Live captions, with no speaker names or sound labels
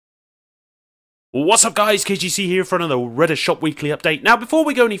What's up guys, KGC here for another Reda Shop Weekly update. Now before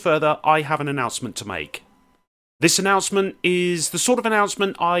we go any further, I have an announcement to make. This announcement is the sort of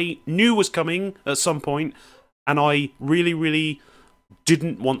announcement I knew was coming at some point, and I really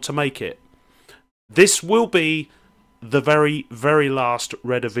didn't want to make it. This will be the very last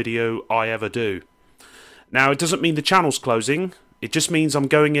Reda video I ever do. Now it doesn't mean the channel's closing, it just means I'm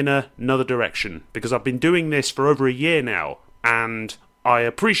going in another direction, because I've been doing this for over a year now, and I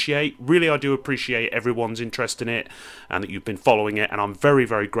do appreciate everyone's interest in it and that you've been following it, and I'm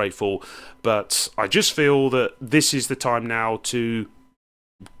very grateful, but I just feel that this is the time now to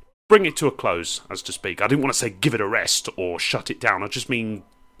bring it to a close, as to speak. I didn't want to say give it a rest or shut it down, I just mean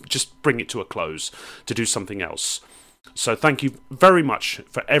just bring it to a close to do something else. So thank you very much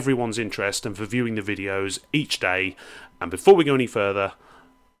for everyone's interest and for viewing the videos each day, and before we go any further,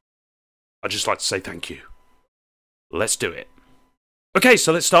 I'd just like to say thank you. Let's do it. Okay,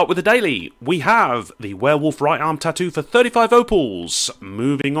 so let's start with the daily. We have the werewolf right arm tattoo for 35 opals.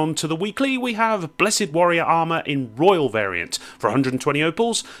 Moving on to the weekly, we have Blessed Warrior armor in royal variant for 120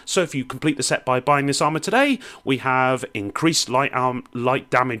 opals. So if you complete the set by buying this armor today, we have increased light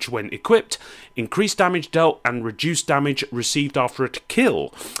damage when equipped, increased damage dealt and reduced damage received after a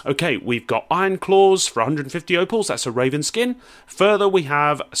kill. Okay, we've got Iron Claws for 150 opals, that's a raven skin. Further, we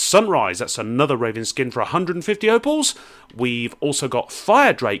have Sunrise, that's another raven skin for 150 opals. We've also got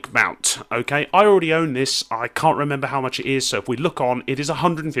Fire Drake mount. Okay, I already own this, I can't remember how much it is, so if we look on, it is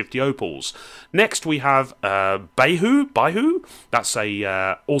 150 opals. Next we have Baihu, that's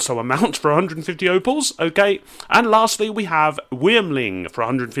also a mount for 150 opals, okay. And lastly we have Wyrmling for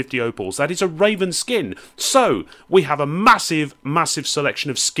 150 opals, that is a raven skin. So we have a massive selection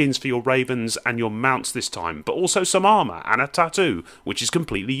of skins for your ravens and your mounts this time, but also some armor and a tattoo, which is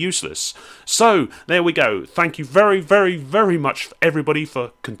completely useless. So there we go. Thank you very much everybody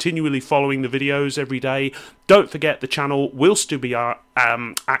for continually following the videos every day. Don't forget the channel will still be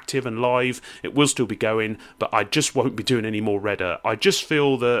active and live, it will still be going, but I just won't be doing any more Reda. I just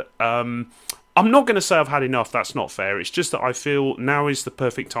feel that I'm not going to say I've had enough, that's not fair, it's just that I feel now is the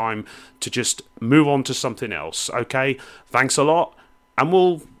perfect time to just move on to something else, okay? Thanks a lot, and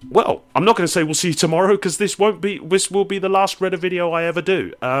well, I'm not going to say we'll see you tomorrow, because this will be the last Reda video I ever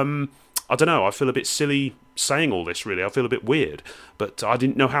do. I don't know, I feel a bit silly saying all this, really. I feel a bit weird, but I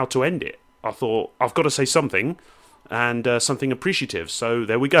didn't know how to end it. I thought, I've got to say something, and something appreciative, so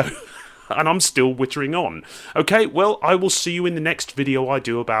there we go. And I'm still wittering on. Okay, well, I will see you in the next video I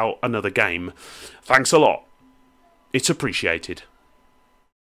do about another game. Thanks a lot. It's appreciated.